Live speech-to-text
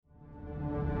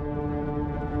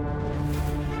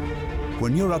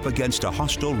When you're up against a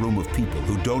hostile room of people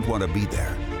who don't want to be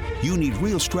there, you need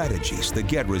real strategies that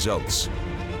get results.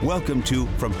 Welcome to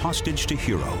From Hostage to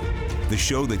Hero, the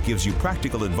show that gives you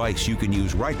practical advice you can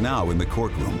use right now in the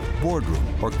courtroom, boardroom,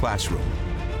 or classroom.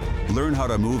 Learn how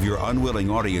to move your unwilling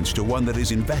audience to one that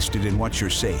is invested in what you're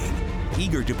saying,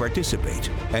 eager to participate,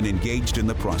 and engaged in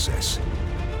the process.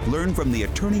 Learn from the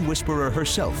attorney whisperer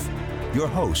herself, your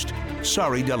host,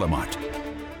 Sari Delamotte.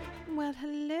 Well,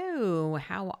 hello.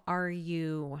 How are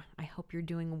you? I hope you're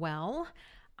doing well.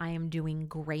 I am doing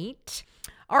great.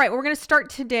 All right, we're going to start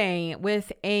today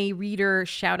with a reader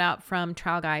shout out from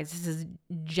Trial Guides. This is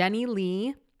Jenny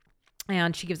Lee,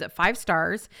 and she gives it 5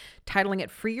 stars, titling it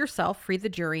Free Yourself, Free the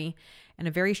Jury, and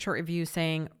a very short review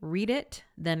saying, read it,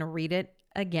 then read it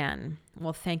again.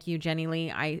 Well, thank you, Jenny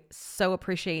Lee. I so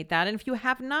appreciate that. And if you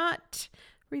have not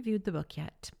reviewed the book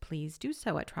yet, please do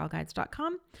so at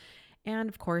trialguides.com. And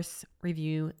of course,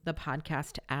 review the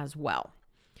podcast as well.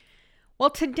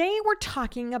 Well, today we're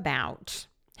talking about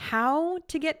how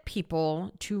to get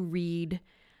people to read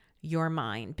your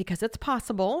mind, because it's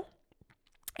possible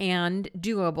and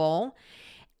doable.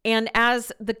 And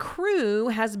as the crew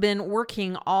has been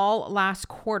working all last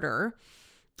quarter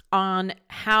on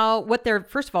what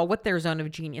their zone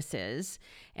of genius is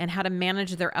and how to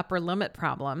manage their upper limit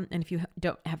problem. And if you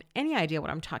don't have any idea what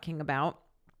I'm talking about,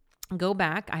 go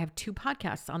back. I have 2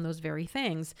 podcasts on those very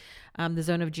things, the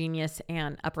zone of genius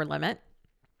and upper limit.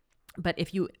 But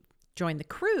if you join the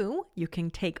crew, you can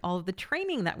take all of the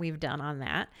training that we've done on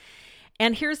that.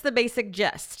 And here's the basic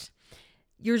gist.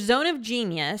 Your zone of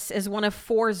genius is one of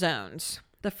 4 zones.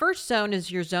 The first zone is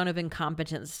your zone of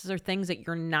incompetence. These are things that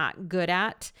you're not good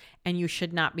at and you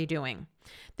should not be doing.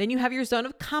 Then you have your zone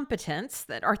of competence,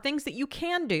 that are things that you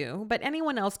can do, but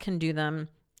anyone else can do them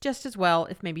just as well,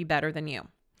 if maybe better than you.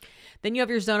 Then you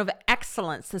have your zone of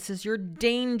excellence. This is your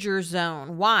danger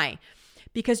zone. Why?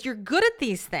 Because you're good at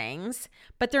these things,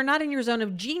 but they're not in your zone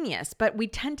of genius. But we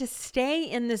tend to stay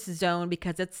in this zone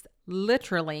because it's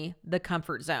literally the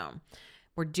comfort zone.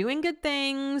 We're doing good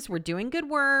things, we're doing good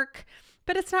work,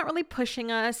 but it's not really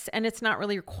pushing us and it's not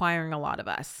really requiring a lot of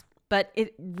us. But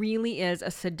it really is a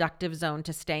seductive zone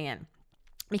to stay in,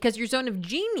 because your zone of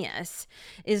genius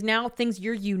is now things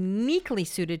you're uniquely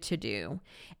suited to do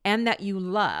and that you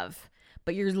love.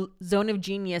 But your zone of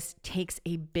genius takes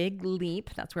a big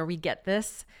leap. That's where we get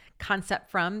this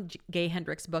concept from, Gay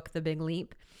Hendricks' book, The Big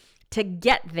Leap. To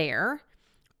get there,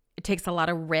 it takes a lot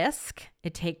of risk.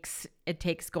 It takes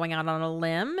going out on a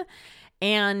limb.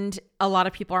 And a lot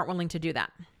of people aren't willing to do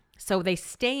that. So they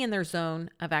stay in their zone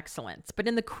of excellence. But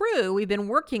in the crew, we've been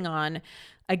working on,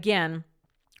 again,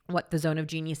 what the zone of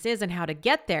genius is and how to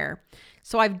get there.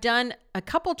 So I've done a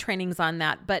couple trainings on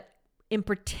that. But in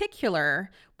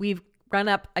particular, we've run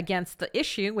up against the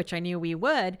issue, which I knew we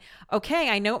would. Okay,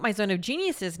 I know what my zone of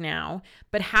genius is now,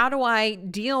 but how do I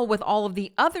deal with all of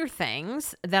the other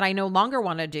things that I no longer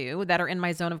want to do that are in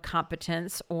my zone of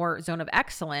competence or zone of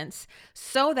excellence,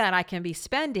 so that I can be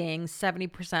spending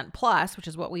 70% plus, which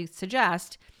is what we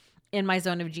suggest, in my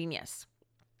zone of genius.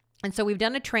 And so we've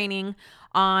done a training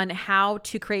on how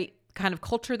to create kind of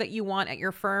culture that you want at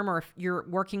your firm, or if you're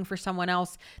working for someone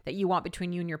else that you want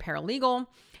between you and your paralegal.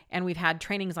 And we've had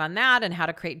trainings on that and how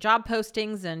to create job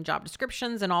postings and job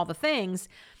descriptions and all the things.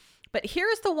 But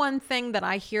here's the one thing that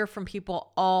I hear from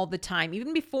people all the time,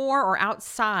 even before or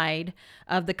outside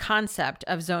of the concept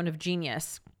of zone of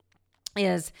genius,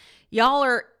 is y'all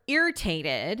are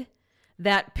irritated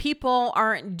that people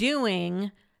aren't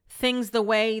doing things the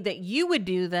way that you would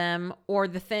do them, or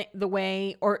the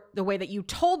way that you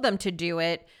told them to do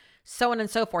it, so on and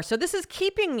so forth. So this is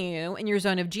keeping you in your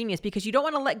zone of genius because you don't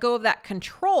want to let go of that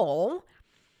control,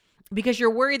 because you're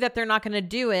worried that they're not going to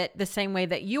do it the same way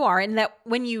that you are. And that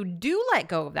when you do let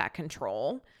go of that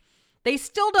control, they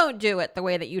still don't do it the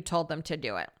way that you told them to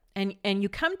do it. And you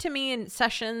come to me in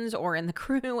sessions or in the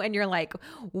crew and you're like,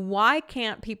 why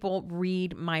can't people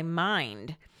read my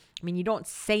mind? I mean, you don't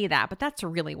say that, but that's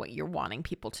really what you're wanting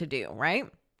people to do, right?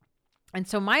 And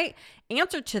so my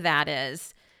answer to that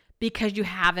is because you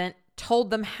haven't told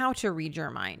them how to read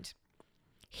your mind.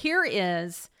 Here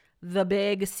is the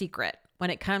big secret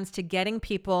when it comes to getting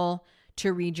people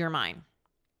to read your mind.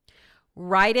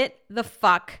 Write it the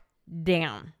fuck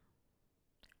down.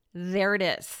 There it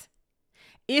is.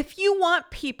 If you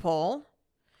want people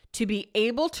to be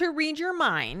able to read your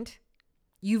mind,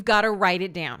 you've got to write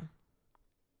it down.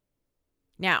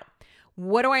 Now,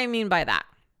 what do I mean by that?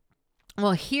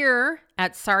 Well, here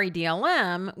at Sari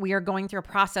DLM, we are going through a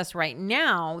process right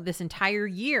now, this entire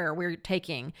year we're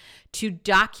taking to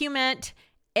document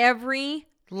every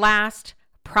last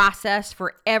process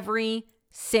for every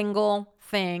single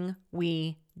thing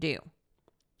we do.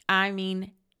 I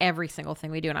mean, every single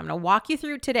thing we do. And I'm going to walk you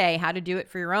through today how to do it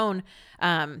for your own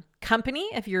company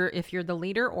if you're the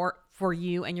leader, or for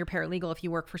you and your paralegal if you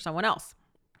work for someone else.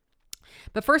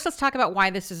 But first, let's talk about why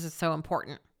this is so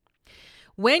important.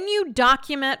 When you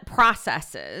document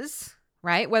processes,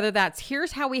 right, whether that's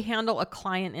here's how we handle a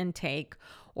client intake,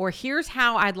 or here's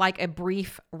how I'd like a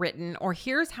brief written, or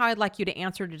here's how I'd like you to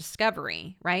answer to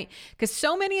discovery, right? Because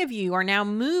so many of you are now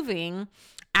moving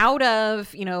out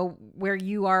of, where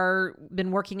you are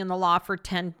been working in the law for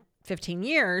 10, 15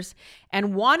 years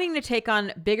and wanting to take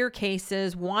on bigger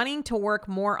cases, wanting to work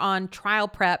more on trial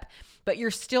prep, but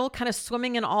you're still kind of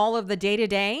swimming in all of the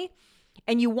day-to-day,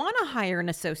 and you want to hire an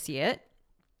associate,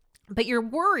 but you're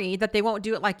worried that they won't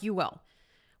do it like you will.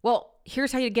 Well,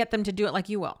 here's how you get them to do it like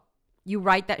you will. You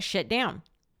write that shit down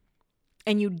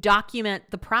and you document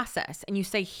the process and you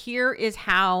say, here is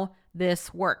how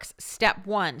this works. Step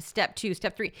 1, step 2,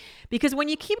 step 3. Because when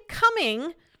you keep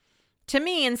coming to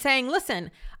me and saying,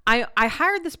 listen, I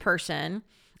hired this person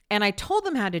and I told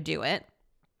them how to do it,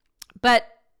 but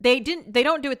they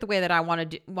don't do it the way that I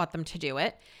want them to do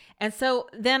it. And so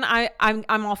then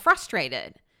I'm all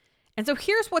frustrated. And so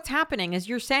here's what's happening is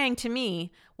you're saying to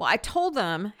me, well, I told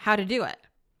them how to do it.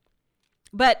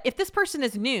 But if this person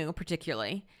is new,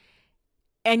 particularly,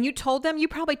 and you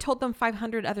probably told them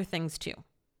 500 other things too.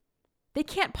 They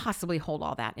can't possibly hold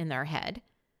all that in their head.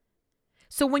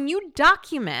 So when you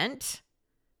document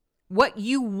what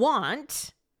you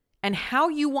want and how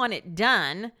you want it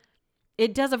done,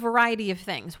 it does a variety of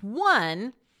things.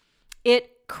 One,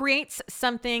 it creates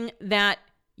something that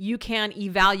you can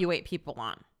evaluate people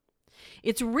on.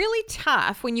 It's really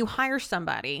tough when you hire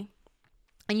somebody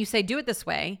and you say, do it this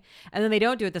way, and then they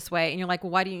don't do it this way. And you're like,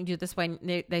 well, why didn't you do it this way?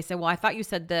 And they say, well, I thought you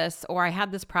said this, or I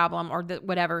had this problem, or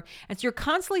whatever. And so you're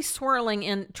constantly swirling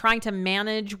in trying to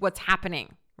manage what's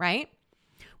happening, right?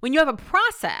 When you have a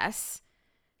process,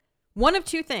 one of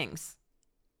two things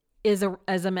is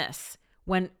amiss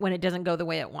when it doesn't go the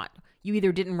way it wants. You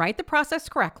either didn't write the process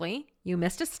correctly, you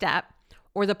missed a step,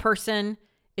 or the person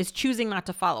is choosing not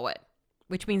to follow it,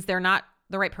 which means they're not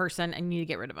the right person and you need to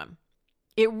get rid of them.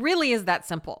 It really is that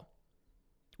simple.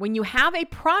 When you have a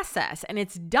process and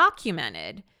it's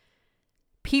documented,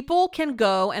 people can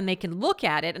go and they can look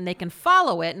at it and they can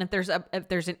follow it. And if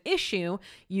there's an issue,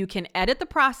 you can edit the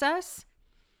process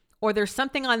or there's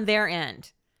something on their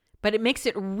end. But it makes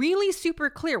it really super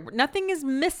clear. Nothing is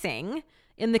missing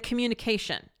in the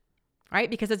communication, right?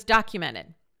 Because it's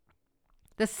documented.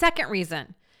 The second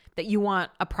reason that you want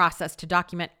a process to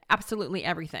document absolutely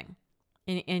everything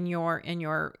in your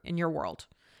world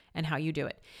and how you do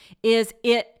it is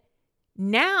it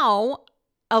now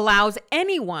allows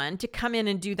anyone to come in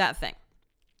and do that thing.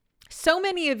 So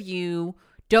many of you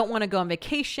don't want to go on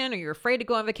vacation, or you're afraid to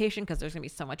go on vacation because there's going to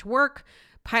be so much work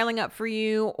piling up for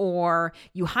you, or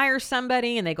you hire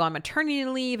somebody and they go on maternity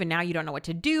leave and now you don't know what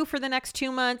to do for the next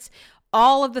 2 months.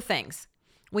 All of the things.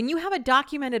 When you have a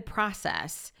documented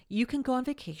process, you can go on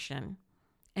vacation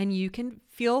and you can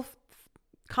feel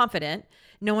confident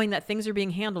knowing that things are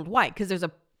being handled. Why? Because there's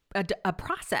a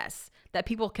process that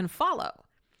people can follow.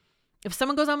 If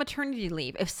someone goes on maternity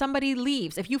leave, if somebody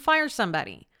leaves, if you fire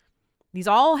somebody, these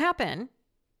all happen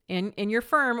in your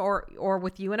firm or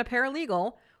with you and a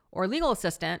paralegal or legal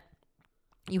assistant.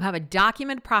 You have a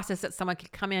documented process that someone can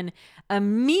come in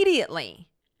immediately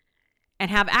and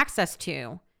have access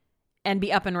to and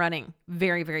be up and running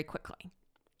very, very quickly.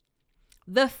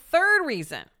 The third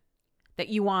reason that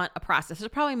you want a process, there's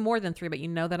probably more than 3, but you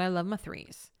know that I love my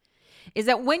 3s, is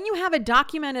that when you have a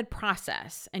documented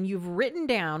process and you've written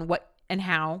down what and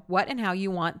how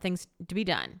you want things to be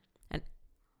done, and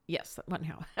yes, what and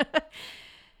how,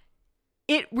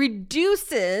 it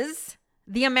reduces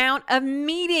the amount of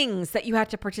meetings that you have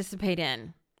to participate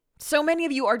in. So many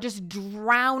of you are just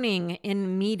drowning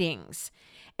in meetings.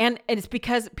 And it's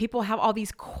because people have all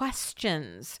these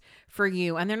questions for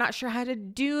you and they're not sure how to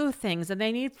do things and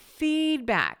they need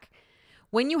feedback.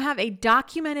 When you have a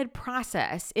documented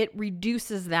process, it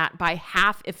reduces that by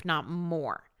half, if not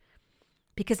more,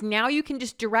 because now you can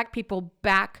just direct people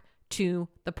back to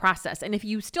the process. And if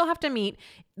you still have to meet,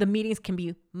 the meetings can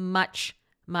be much,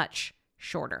 much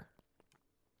shorter.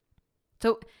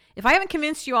 So if I haven't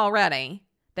convinced you already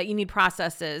that you need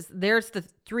processes, there's the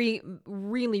 3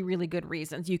 really, really good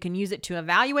reasons. You can use it to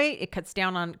evaluate. It cuts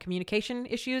down on communication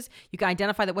issues. You can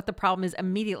identify what the problem is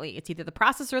immediately. It's either the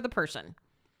process or the person.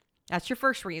 That's your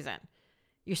first reason.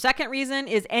 Your second reason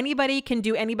is anybody can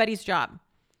do anybody's job.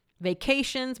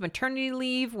 Vacations, maternity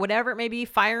leave, whatever it may be,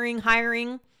 firing,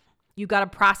 hiring, you got a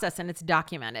process and it's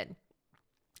documented.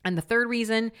 And the third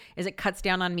reason is it cuts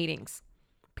down on meetings.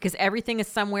 because everything is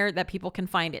somewhere that people can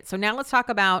find it. So now let's talk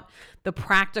about the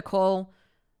practical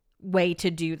way to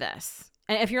do this.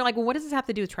 And if you're like, well, what does this have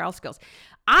to do with trial skills?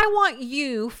 I want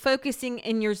you focusing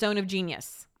in your zone of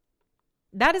genius.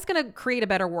 That is going to create a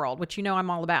better world, which you know I'm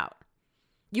all about.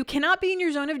 You cannot be in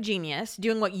your zone of genius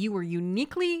doing what you were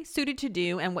uniquely suited to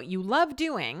do and what you love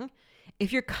doing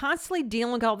if you're constantly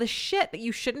dealing with all this shit that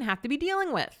you shouldn't have to be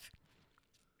dealing with.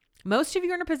 Most of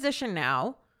you are in a position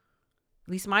now,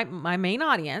 at least my main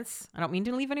audience, I don't mean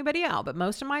to leave anybody out, but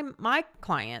most of my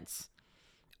clients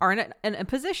are in a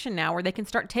position now where they can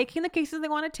start taking the cases they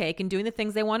want to take and doing the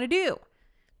things they want to do.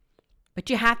 But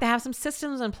you have to have some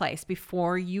systems in place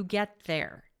before you get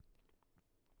there.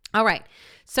 All right.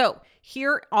 So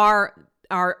here are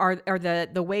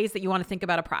the ways that you want to think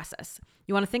about a process.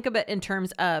 You want to think of it in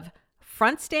terms of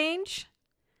front stage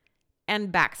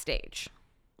and backstage.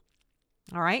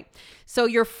 All right. So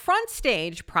your front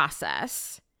stage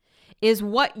process is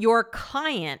what your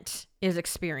client is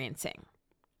experiencing.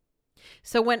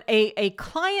 So when a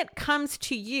client comes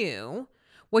to you,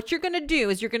 what you're going to do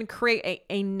is you're going to create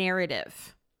a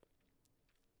narrative.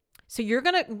 So you're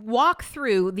going to walk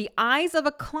through the eyes of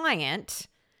a client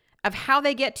of how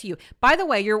they get to you. By the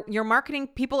way, your marketing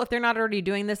people, if they're not already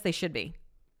doing this, they should be.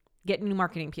 Get new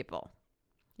marketing people.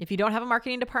 If you don't have a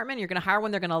marketing department, you're going to hire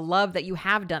one. They're going to love that you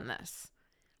have done this.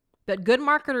 But good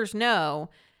marketers know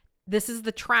this is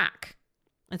the track.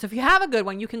 And so if you have a good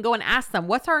one, you can go and ask them,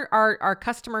 what's our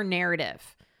customer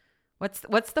narrative?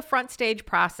 What's the front stage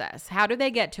process? How do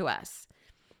they get to us?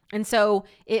 And so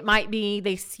it might be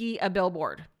they see a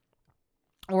billboard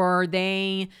or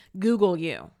they Google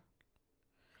you.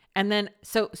 And then,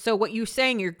 so what you're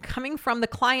saying, you're coming from the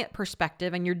client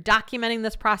perspective and you're documenting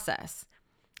this process.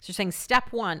 So you're saying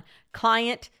step 1,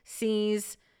 client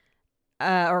sees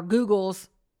or Googles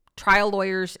trial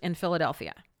lawyers in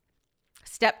Philadelphia.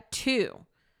 Step 2,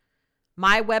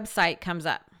 my website comes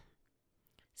up.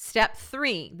 Step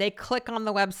 3, they click on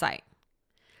the website.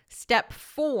 Step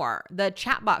 4, the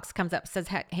chat box comes up, says,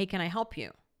 hey, can I help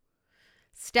you?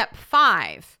 Step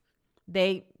 5,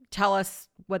 they tell us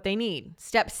what they need.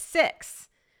 Step 6,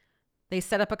 they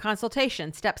set up a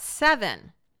consultation. Step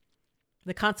 7,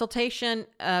 the consultation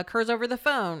occurs over the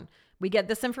phone. We get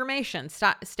this information.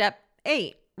 Step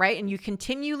 8, right? And you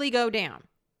continually go down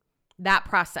that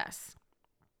process,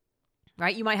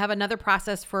 right? You might have another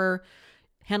process for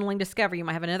handling discovery. You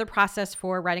might have another process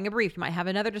for writing a brief. You might have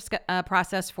another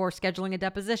process for scheduling a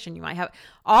deposition. You might have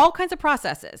all kinds of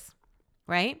processes,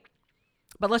 right?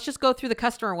 But let's just go through the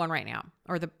customer one right now,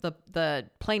 or the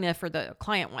plaintiff or the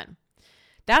client one.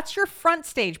 That's your front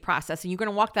stage process. And you're going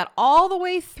to walk that all the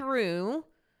way through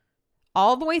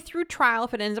trial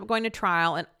if it ends up going to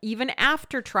trial, and even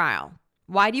after trial.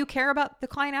 Why do you care about the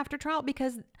client after trial?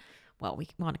 Because, well, we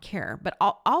want to care, but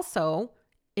also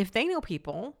if they know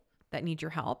people that need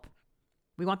your help,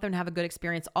 we want them to have a good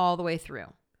experience all the way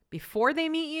through, before they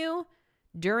meet you,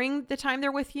 during the time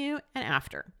they're with you, and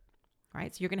after,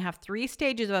 right? So you're going to have 3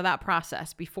 stages of that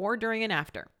process: before, during, and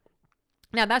after.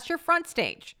 Now that's your front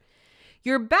stage.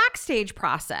 Your backstage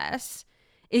process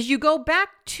is you go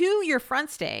back to your front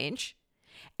stage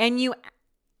and you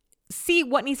see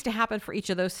what needs to happen for each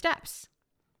of those steps.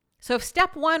 So if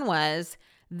step 1 was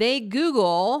they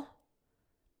Google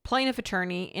plaintiff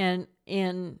attorney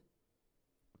in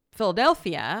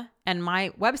Philadelphia and my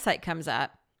website comes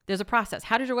up, there's a process.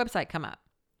 How does your website come up?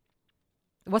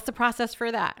 What's the process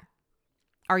for that?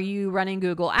 Are you running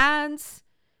Google Ads?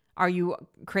 Are you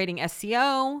creating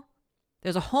SEO?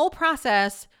 There's a whole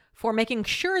process for making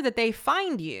sure that they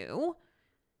find you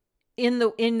in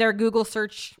their Google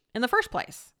search in the first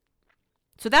place.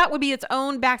 So that would be its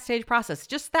own backstage process.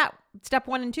 Just that, step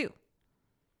 1 and 2,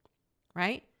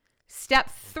 right? Step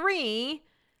 3,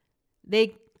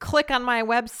 they click on my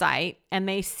website and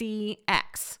they see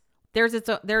X. There's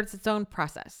its own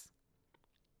process.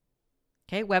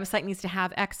 Okay, website needs to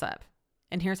have X up.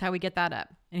 And here's how we get that up.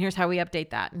 And here's how we update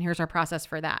that. And here's our process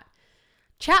for that.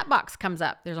 Chat box comes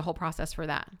up. There's a whole process for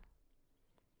that.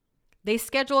 They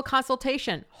schedule a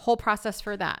consultation. Whole process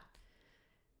for that.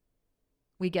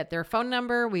 We get their phone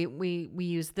number. We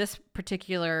use this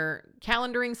particular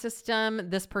calendaring system.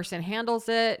 This person handles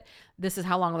it. This is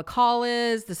how long the call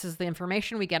is. This is the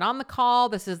information we get on the call.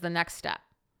 This is the next step.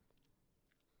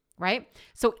 Right?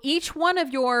 So each one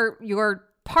of your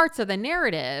parts of the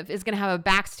narrative is going to have a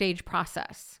backstage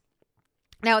process.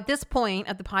 Now, at this point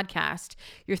at the podcast,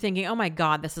 you're thinking, oh my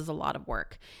God, this is a lot of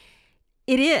work.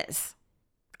 It is.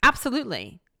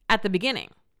 Absolutely. At the beginning.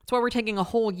 That's why we're taking a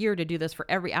whole year to do this for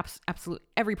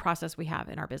every process we have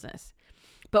in our business.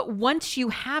 But once you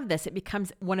have this, it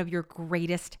becomes one of your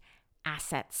greatest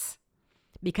assets,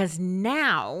 because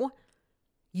now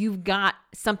you've got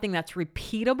something that's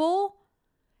repeatable,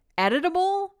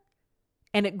 editable,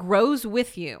 and it grows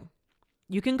with you.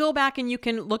 You can go back and you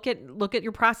can look at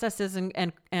your processes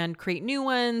and create new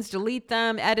ones, delete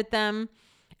them, edit them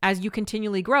as you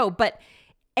continually grow. But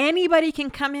anybody can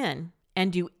come in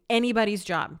and do anybody's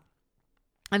job.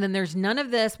 And then there's none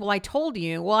of this, well, I told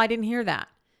you, well, I didn't hear that.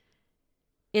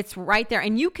 It's right there.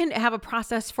 And you can have a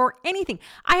process for anything.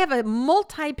 I have a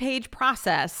multi-page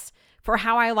process for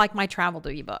how I like my travel to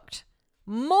be booked.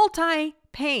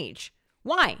 Multi-page.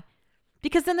 Why?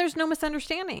 Because then there's no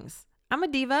misunderstandings. I'm a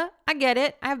diva. I get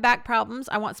it. I have back problems.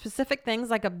 I want specific things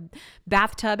like a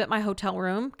bathtub at my hotel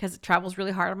room because travel's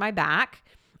really hard on my back.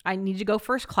 I need to go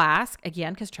first class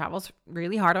again because travel's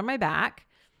really hard on my back.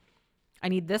 I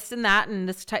need this and that and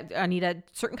this type. I need a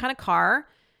certain kind of car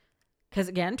because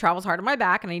again, travel's hard on my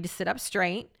back and I need to sit up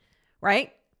straight,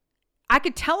 right? I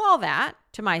could tell all that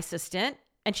to my assistant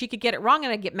and she could get it wrong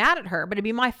and I'd get mad at her, but it'd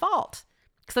be my fault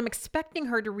because I'm expecting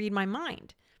her to read my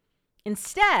mind.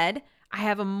 Instead, I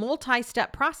have a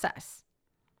multi-step process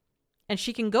and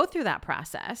she can go through that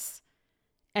process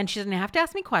and she doesn't have to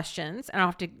ask me questions. And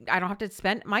I don't have to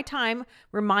spend my time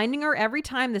reminding her every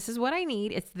time this is what I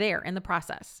need. It's there in the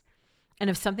process. And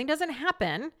if something doesn't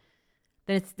happen,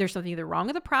 then there's something either wrong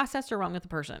with the process or wrong with the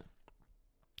person.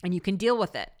 And you can deal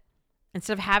with it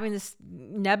instead of having this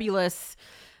nebulous,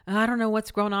 I don't know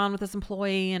what's going on with this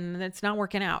employee and it's not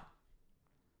working out.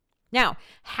 Now,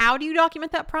 how do you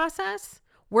document that process?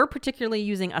 We're particularly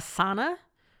using Asana,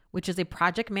 which is a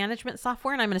project management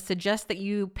software. And I'm going to suggest that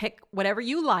you pick whatever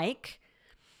you like,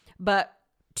 but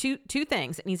two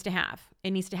things it needs to have.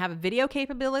 It needs to have a video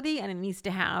capability and it needs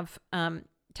to have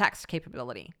text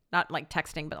capability, not like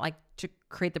texting, but like to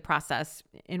create the process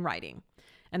in writing.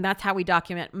 And that's how we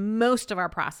document most of our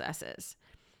processes,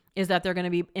 is that they're going to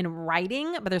be in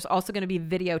writing, but there's also going to be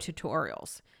video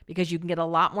tutorials because you can get a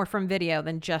lot more from video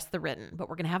than just the written, but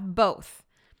we're going to have both.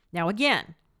 Now,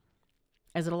 again,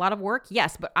 is it a lot of work?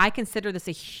 Yes, but I consider this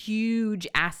a huge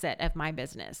asset of my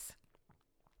business.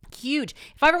 Huge.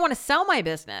 If I ever want to sell my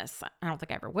business, I don't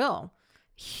think I ever will.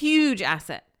 Huge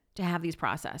asset to have these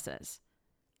processes.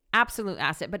 Absolute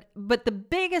asset. But the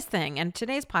biggest thing, and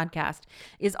today's podcast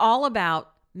is all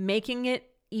about making it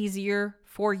easier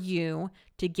for you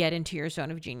to get into your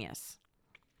zone of genius.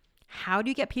 How do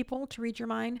you get people to read your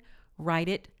mind? Write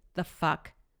it the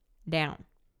fuck down.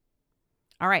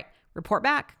 All right, report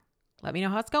back. Let me know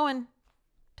how it's going.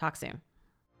 Talk soon.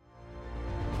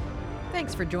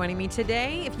 Thanks for joining me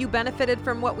today. If you benefited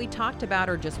from what we talked about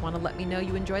or just want to let me know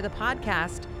you enjoy the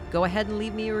podcast, go ahead and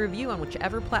leave me a review on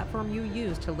whichever platform you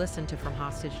use to listen to From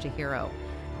Hostage to Hero.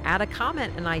 Add a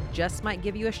comment and I just might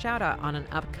give you a shout out on an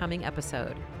upcoming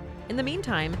episode. In the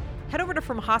meantime, head over to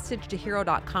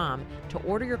FromHostageToHero.com to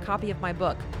order your copy of my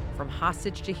book, From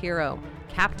Hostage to Hero,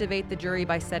 Captivate the Jury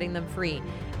by Setting Them Free,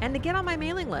 and to get on my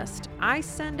mailing list. I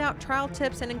send out trial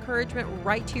tips and encouragement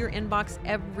right to your inbox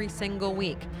every single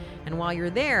week. And while you're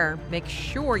there, make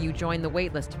sure you join the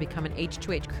waitlist to become an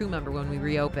H2H crew member when we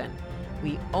reopen.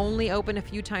 We only open a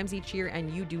few times each year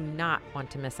and you do not want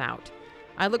to miss out.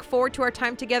 I look forward to our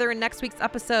time together in next week's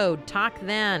episode. Talk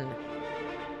then.